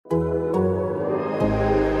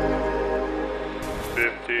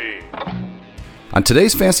On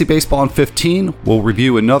today's Fantasy Baseball in 15, we'll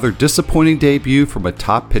review another disappointing debut from a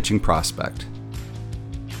top pitching prospect.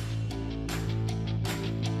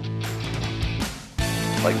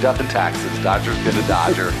 Like death and taxes, Dodger's gonna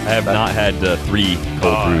Dodger. I have not had 3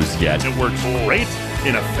 cold brews yet. It works great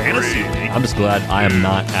in a fantasy league. I'm just glad I am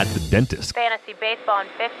not at the dentist. Fantasy Baseball in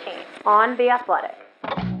 15 on The Athletic.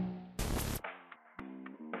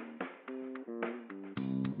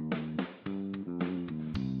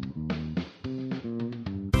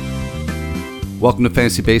 Welcome to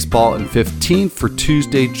Fantasy Baseball in 15 for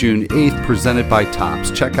Tuesday, June 8th, presented by Topps.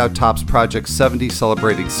 Check out Topps Project 70,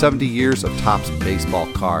 celebrating 70 years of Topps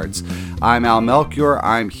baseball cards. I'm Al Melchior.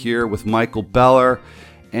 I'm here with Michael Beller.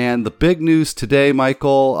 And the big news today,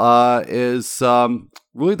 Michael, is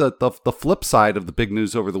really the flip side of the big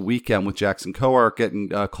news over the weekend with Jackson Kowar getting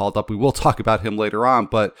called up. We will talk about him later on,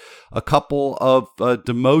 but a couple of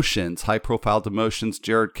demotions, high-profile demotions.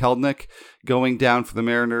 Jarred Kelenic going down for the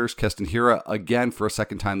Mariners. Keston Hiura, again for a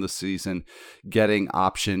second time this season, getting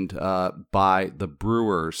optioned by the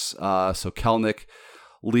Brewers. So Kelenic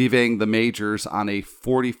leaving the majors on a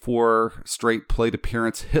 44 straight plate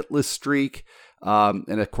appearance hitless streak.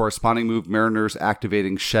 And a corresponding move, Mariners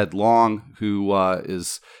activating Shed Long, who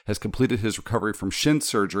has completed his recovery from shin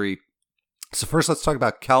surgery. So first, let's talk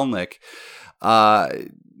about Kelenic.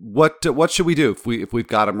 What should we do if we've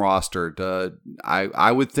got him rostered?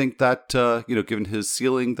 I would think that given his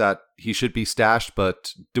ceiling, that he should be stashed.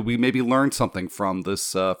 But do we maybe learn something from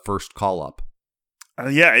this first call up?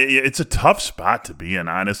 Yeah, it's a tough spot to be in,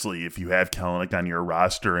 honestly, if you have Kelenic on your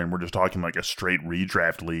roster and we're just talking like a straight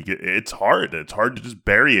redraft league. It's hard. It's hard to just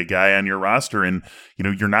bury a guy on your roster and,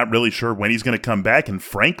 you're not really sure when he's going to come back. And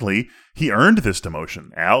frankly, he earned this demotion,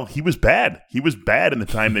 Al. He was bad. He was bad in the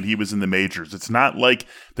time that he was in the majors. It's not like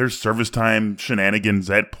there's service time shenanigans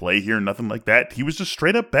at play here, nothing like that. He was just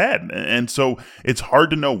straight up bad. And so it's hard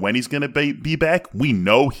to know when he's going to be back. We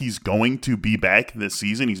know he's going to be back this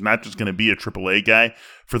season. He's not just going to be a AAA guy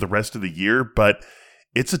for the rest of the year, but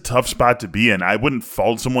it's a tough spot to be in. I wouldn't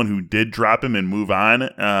fault someone who did drop him and move on.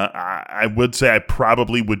 I would say I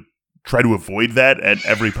probably would try to avoid that at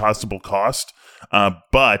every possible cost.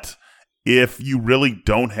 But if you really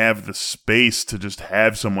don't have the space to just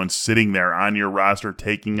have someone sitting there on your roster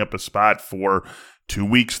taking up a spot for 2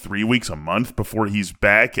 weeks, 3 weeks, a month before he's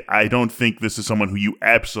back, I don't think this is someone who you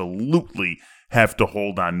absolutely have to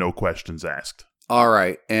hold on, no questions asked. All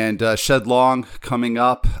right, and Shed Long coming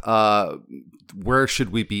up. Where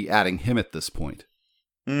should we be adding him at this point?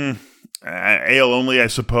 AL only, I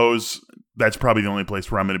suppose. That's probably the only place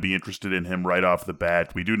where I'm going to be interested in him right off the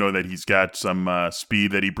bat. We do know that he's got some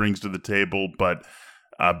speed that he brings to the table, but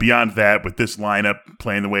beyond that, with this lineup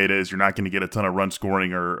playing the way it is, you're not going to get a ton of run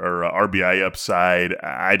scoring or RBI upside.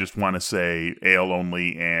 I just want to say AL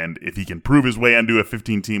only, and if he can prove his way into a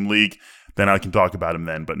 15-team league, then I can talk about him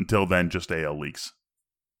then. But until then, just AL leagues.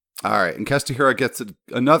 All right, and Keston Hiura gets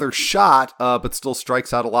another shot, but still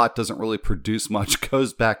strikes out a lot, doesn't really produce much,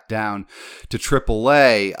 goes back down to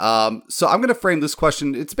AAA. So I'm going to frame this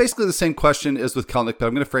question. It's basically the same question as with Kelenic, but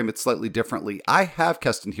I'm going to frame it slightly differently. I have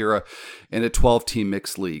Keston Hiura in a 12-team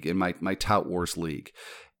mixed league, in my Tout Wars league,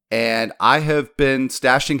 and I have been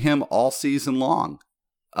stashing him all season long,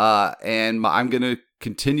 and I'm going to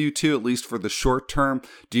continue to, at least for the short term.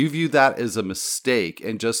 Do you view that as a mistake?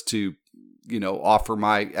 And just to offer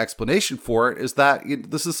my explanation for it is that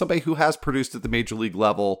this is somebody who has produced at the major league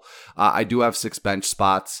level. I do have 6 bench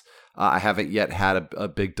spots. I haven't yet had a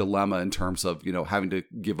big dilemma in terms of, having to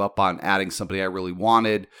give up on adding somebody I really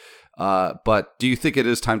wanted. But do you think it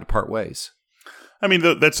is time to part ways? I mean,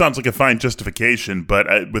 that sounds like a fine justification, but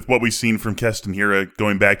with what we've seen from Keston Hiura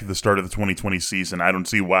going back to the start of the 2020 season, I don't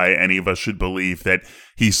see why any of us should believe that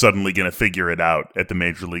he's suddenly going to figure it out at the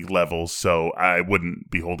major league level, so I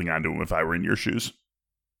wouldn't be holding on to him if I were in your shoes.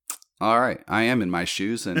 All right, I am in my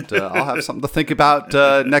shoes, and I'll have something to think about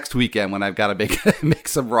next weekend when I've got to make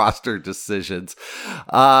some roster decisions.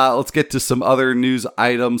 Let's get to some other news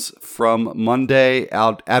items from Monday.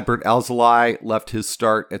 Adbert Alzolay left his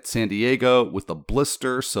start at San Diego with a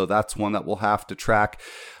blister, so that's one that we'll have to track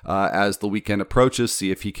as the weekend approaches, see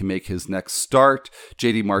if he can make his next start.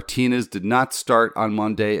 JD Martinez did not start on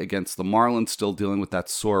Monday against the Marlins, still dealing with that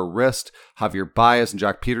sore wrist. Javier Baez and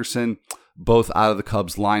Jack Peterson both out of the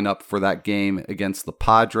Cubs lineup for that game against the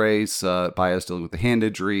Padres. Baez dealing with a hand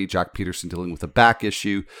injury, Jock Peterson dealing with a back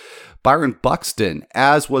issue. Byron Buxton,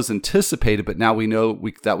 as was anticipated, but now we know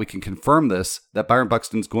that we can confirm this, that Byron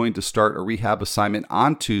Buxton's going to start a rehab assignment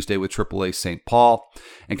on Tuesday with AAA St. Paul.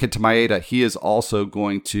 And Kenta Maeda, he is also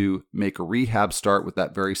going to make a rehab start with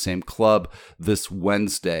that very same club this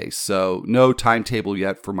Wednesday. So no timetable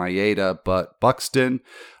yet for Maeda, but Buxton,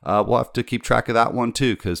 we'll have to keep track of that one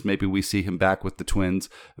too, because maybe we see him back with the Twins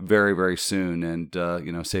very, very soon. And,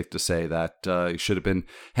 safe to say that you should have been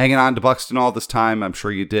hanging on to Buxton all this time. I'm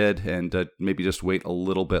sure you did. And maybe just wait a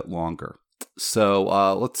little bit longer. So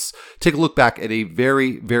let's take a look back at a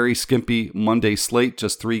very, very skimpy Monday slate,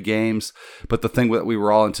 just 3 games. But the thing that we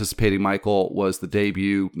were all anticipating, Michael, was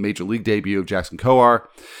the major league debut of Jackson Kowar.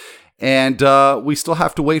 And we still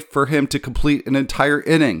have to wait for him to complete an entire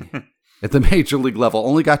inning at the major league level.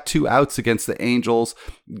 Only got 2 outs against the Angels,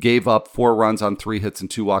 gave up 4 runs on 3 hits and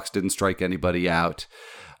 2 walks, didn't strike anybody out.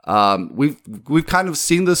 We've kind of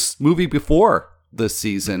seen this movie before this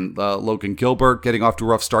season. Logan Gilbert getting off to a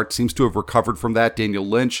rough start, seems to have recovered from that. Daniel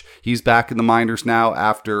Lynch, he's back in the minors now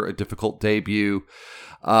after a difficult debut.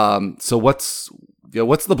 So what's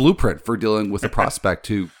the blueprint for dealing with a prospect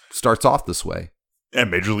who starts off this way? Yeah,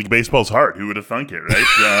 Major League Baseball's hard. Who would have thunk it,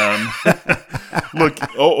 right? Look,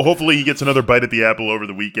 hopefully he gets another bite at the apple over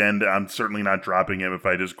the weekend. I'm certainly not dropping him if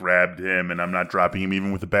I just grabbed him, and I'm not dropping him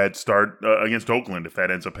even with a bad start against Oakland if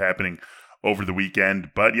that ends up happening over the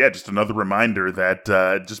weekend. But yeah, just another reminder that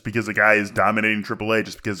just because a guy is dominating AAA,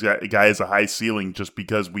 just because a guy has a high ceiling, just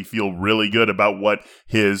because we feel really good about what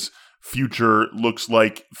his future looks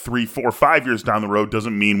like 3, 4, 5 years down the road,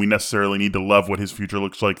 doesn't mean we necessarily need to love what his future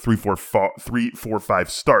looks like 3, 4, 5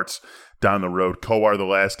 starts down the road. Kowar, the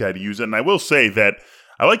last guy to use it. And I will say that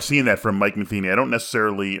I like seeing that from Mike Matheny. I don't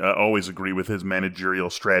necessarily always agree with his managerial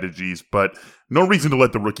strategies, but no reason to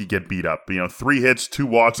let the rookie get beat up. 3 hits, 2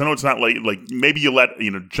 walks. I know it's not like maybe you let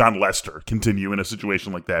John Lester continue in a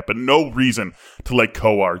situation like that, but no reason to let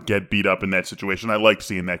Kowar get beat up in that situation. I like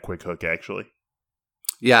seeing that quick hook, actually.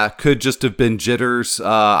 Yeah, could just have been jitters.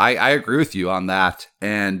 I agree with you on that.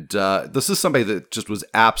 And this is somebody that just was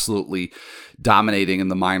absolutely dominating in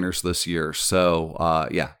the minors this year. So,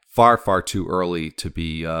 far, far too early to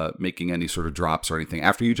be making any sort of drops or anything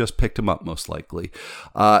after you just picked him up, most likely.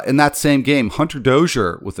 In that same game, Hunter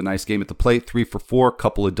Dozier with a nice game at the plate, 3 for 4,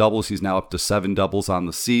 couple of doubles. He's now up to 7 doubles on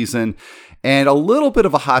the season. And a little bit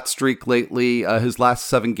of a hot streak lately. His last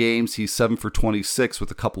 7 games, he's 7 for 26 with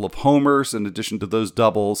a couple of homers in addition to those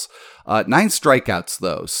doubles. 9 strikeouts,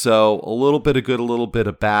 though. So a little bit of good, a little bit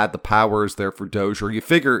of bad. The power is there for Dozier. You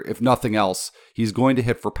figure, if nothing else, he's going to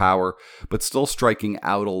hit for power, but still striking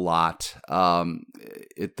out a lot.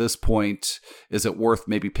 At this point, is it worth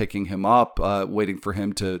maybe picking him up, waiting for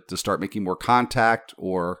him to start making more contact,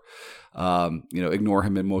 or ignore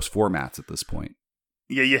him in most formats at this point?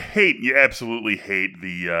 Yeah, you absolutely hate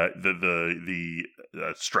the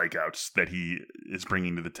strikeouts that he is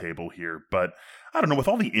bringing to the table here. But I don't know, with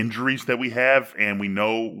all the injuries that we have, and we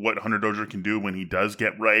know what Hunter Dozier can do when he does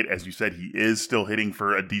get right, as you said, he is still hitting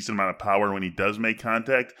for a decent amount of power when he does make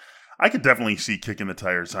contact. I could definitely see kicking the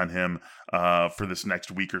tires on him for this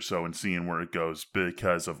next week or so and seeing where it goes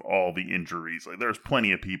because of all the injuries. Like, there's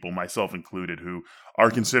plenty of people, myself included, who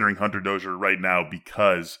are considering Hunter Dozier right now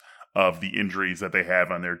because of the injuries that they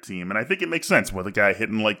have on their team. And I think it makes sense with a guy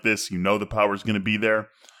hitting like this. The power is going to be there.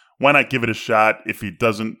 Why not give it a shot? If he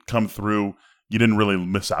doesn't come through, you didn't really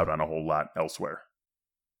miss out on a whole lot elsewhere.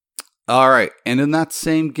 All right. And in that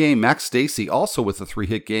same game, Max Stasey, also with a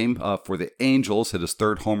 3-hit game for the Angels, hit his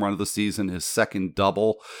 3rd home run of the season, his 2nd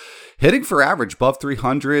double, hitting for average above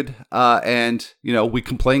 300. And we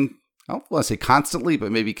complain, I don't want to say constantly,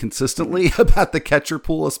 but maybe consistently about the catcher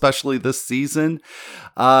pool, especially this season.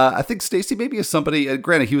 I think Stasey maybe is somebody,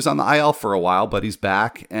 granted, he was on the IL for a while, but he's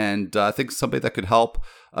back. And I think somebody that could help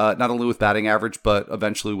not only with batting average, but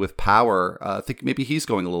eventually with power. I think maybe he's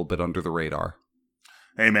going a little bit under the radar.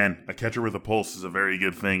 Hey man, a catcher with a pulse is a very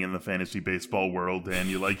good thing in the fantasy baseball world, and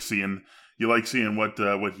you like seeing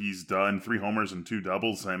what he's done. 3 homers and 2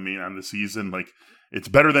 doubles. I mean, on the season, it's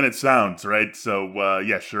better than it sounds, right? So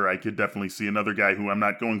yeah, sure, I could definitely see another guy who I'm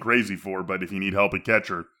not going crazy for, but if you need help at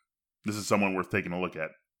catcher, this is someone worth taking a look at.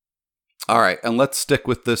 All right, and let's stick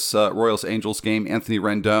with this Royals-Angels game. Anthony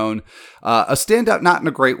Rendon, a standout, not in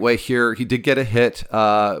a great way here. He did get a hit,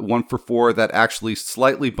 1 for 4, that actually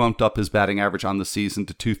slightly bumped up his batting average on the season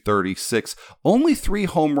to 236. Only 3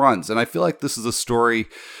 home runs, and I feel like this is a story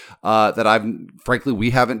that we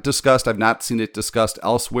haven't discussed. I've not seen it discussed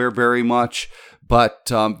elsewhere very much, but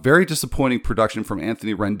very disappointing production from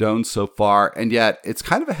Anthony Rendon so far. And yet it's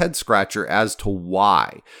kind of a head scratcher as to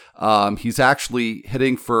why. He's actually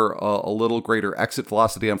hitting for a little greater exit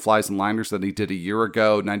velocity on flies and liners than he did a year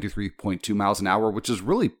ago, 93.2 miles an hour, which is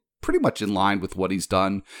really pretty much in line with what he's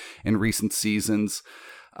done in recent seasons.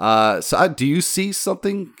 So do you see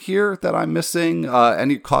something here that I'm missing?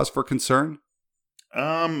 Any cause for concern?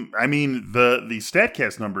 I mean, the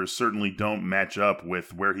StatCast numbers certainly don't match up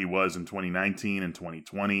with where he was in 2019 and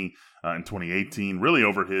 2020 and 2018, really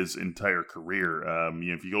over his entire career.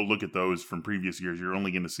 If you go look at those from previous years, you're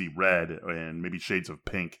only going to see red and maybe shades of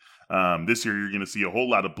pink. This year, you're going to see a whole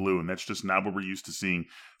lot of blue, and that's just not what we're used to seeing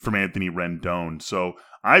from Anthony Rendon. So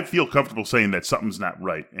I feel comfortable saying that something's not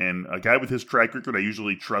right. And a guy with his track record, I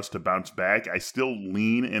usually trust to bounce back. I still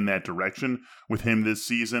lean in that direction with him this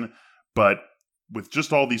season, but with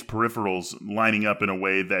just all these peripherals lining up in a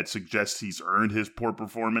way that suggests he's earned his poor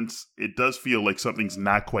performance, it does feel like something's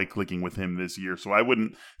not quite clicking with him this year. So I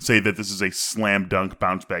wouldn't say that this is a slam dunk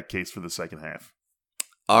bounce back case for the second half.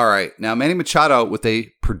 All right. Now, Manny Machado with a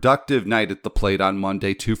productive night at the plate on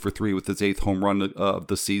Monday, 2 for 3 with his 8th home run of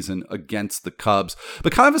the season against the Cubs.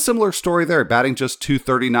 But kind of a similar story there, batting just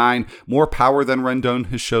 .239, more power than Rendon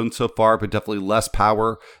has shown so far, but definitely less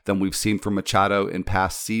power than we've seen from Machado in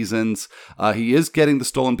past seasons. He is getting the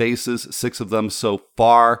stolen bases, 6 of them so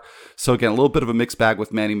far. So again, a little bit of a mixed bag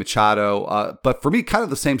with Manny Machado. But for me, kind of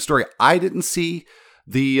the same story. I didn't see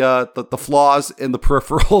the flaws in the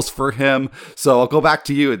peripherals for him. So I'll go back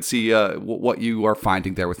to you and see what you are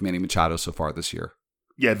finding there with Manny Machado so far this year.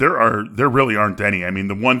 Yeah, there really aren't any. I mean,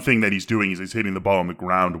 the one thing that he's doing is he's hitting the ball on the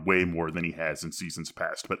ground way more than he has in seasons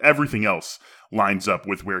past. But everything else lines up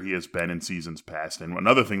with where he has been in seasons past. And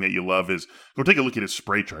another thing that you love is go take a look at his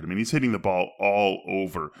spray chart. I mean, he's hitting the ball all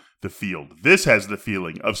over the field. This has the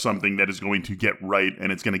feeling of something that is going to get right,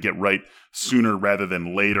 and it's going to get right sooner rather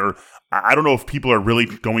than later. I don't know if people are really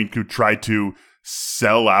going to try to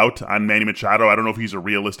sell out on Manny Machado. I don't know if he's a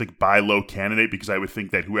realistic buy low candidate, because I would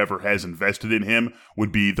think that whoever has invested in him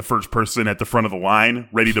would be the first person at the front of the line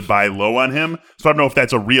ready to buy low on him. So I don't know if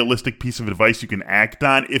that's a realistic piece of advice you can act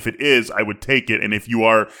on. If it is, I would take it. And if you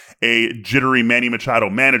are a jittery Manny Machado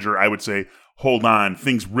manager, I would say, hold on.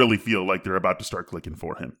 Things really feel like they're about to start clicking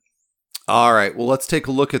for him. All right, well, let's take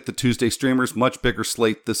a look at the Tuesday streamers. Much bigger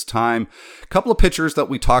slate this time. A couple of pitchers that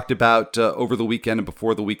we talked about over the weekend and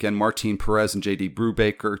before the weekend, Martin Perez and JT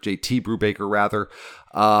Brubaker,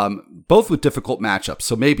 both with difficult matchups.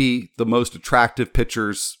 So maybe the most attractive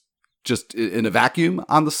pitchers just in a vacuum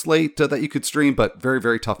on the slate that you could stream, but very,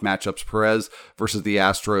 very tough matchups. Perez versus the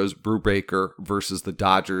Astros, Brubaker versus the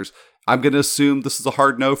Dodgers. I'm going to assume this is a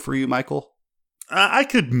hard no for you, Michael. I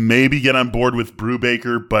could maybe get on board with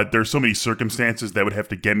Brubaker, but there's so many circumstances that would have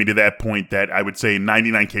to get me to that point that I would say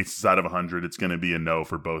 99 cases out of 100, it's going to be a no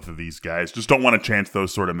for both of these guys. Just don't want to chance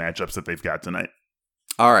those sort of matchups that they've got tonight.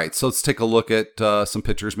 All right, so let's take a look at some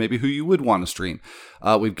pitchers maybe who you would want to stream.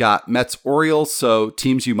 We've got Mets-Orioles, so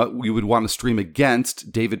teams you would want to stream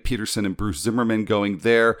against. David Peterson and Bruce Zimmerman going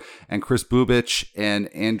there, and Chris Bubich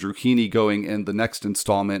and Andrew Heaney going in the next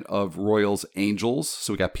installment of Royals-Angels.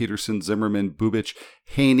 So we got Peterson, Zimmerman, Bubich,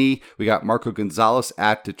 Heaney. We got Marco Gonzalez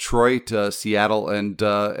at Detroit, Seattle, and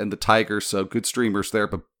the Tigers. So good streamers there,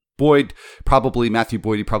 but Matthew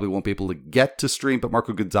Boyd, he probably won't be able to get to stream, but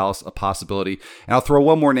Marco Gonzalez, a possibility. And I'll throw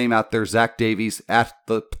one more name out there, Zach Davies at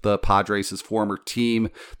the Padres, his former team.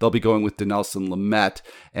 They'll be going with Dinelson Lamet.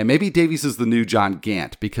 And maybe Davies is the new John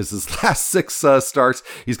Gant, because his last 6 starts,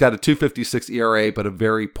 he's got a 2.56 ERA, but a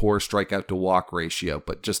very poor strikeout to walk ratio,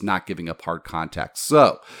 but just not giving up hard contact.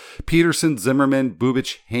 So Peterson, Zimmerman,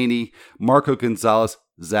 Bubich, Heaney, Marco Gonzalez,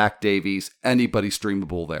 Zach Davies, anybody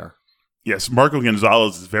streamable there? Yes, Marco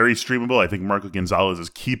Gonzalez is very streamable. I think Marco Gonzalez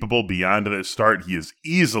is keepable beyond this start. He is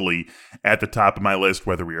easily at the top of my list,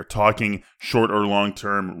 whether we are talking short or long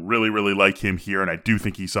term. Really, really like him here, and I do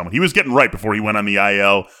think he's someone. He was getting right before he went on the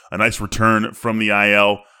IL. A nice return from the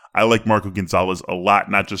IL. I like Marco Gonzalez a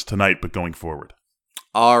lot, not just tonight, but going forward.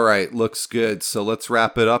 All right, looks good. So let's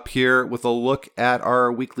wrap it up here with a look at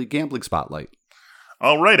our weekly gambling spotlight.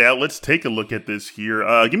 All right, Al, let's take a look at this here.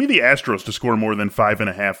 Give me the Astros to score more than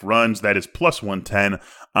 5.5 runs. That is plus 110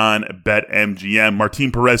 on BetMGM.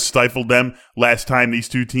 Martin Perez stifled them last time these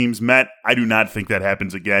two teams met. I do not think that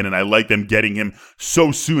happens again, and I like them getting him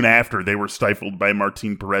so soon after they were stifled by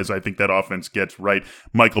Martin Perez. I think that offense gets right.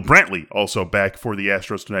 Michael Brantley also back for the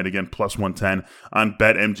Astros tonight, again, plus 110 on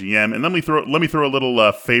BetMGM. And let me throw a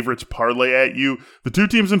little favorites parlay at you. The two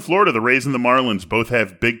teams in Florida, the Rays and the Marlins, both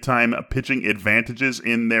have big-time pitching advantages prices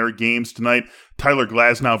in their games tonight. Tyler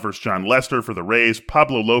Glasnow versus John Lester for the Rays.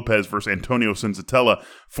 Pablo Lopez versus Antonio Senzatella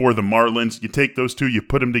for the Marlins. You take those two, you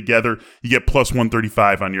put them together, you get plus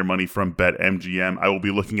 135 on your money from BetMGM. I will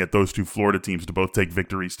be looking at those two Florida teams to both take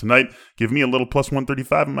victories tonight. Give me a little plus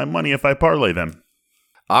 135 on my money if I parlay them.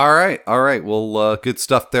 All right. Well, good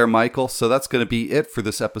stuff there, Michael. So that's going to be it for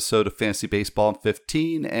this episode of Fantasy Baseball in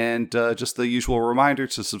 15. And just the usual reminder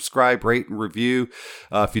to subscribe, rate, and review.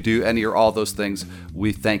 If you do any or all those things,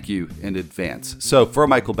 we thank you in advance. So for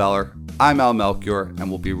Michael Beller, I'm Al Melchior, and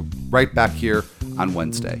we'll be right back here on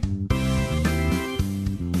Wednesday.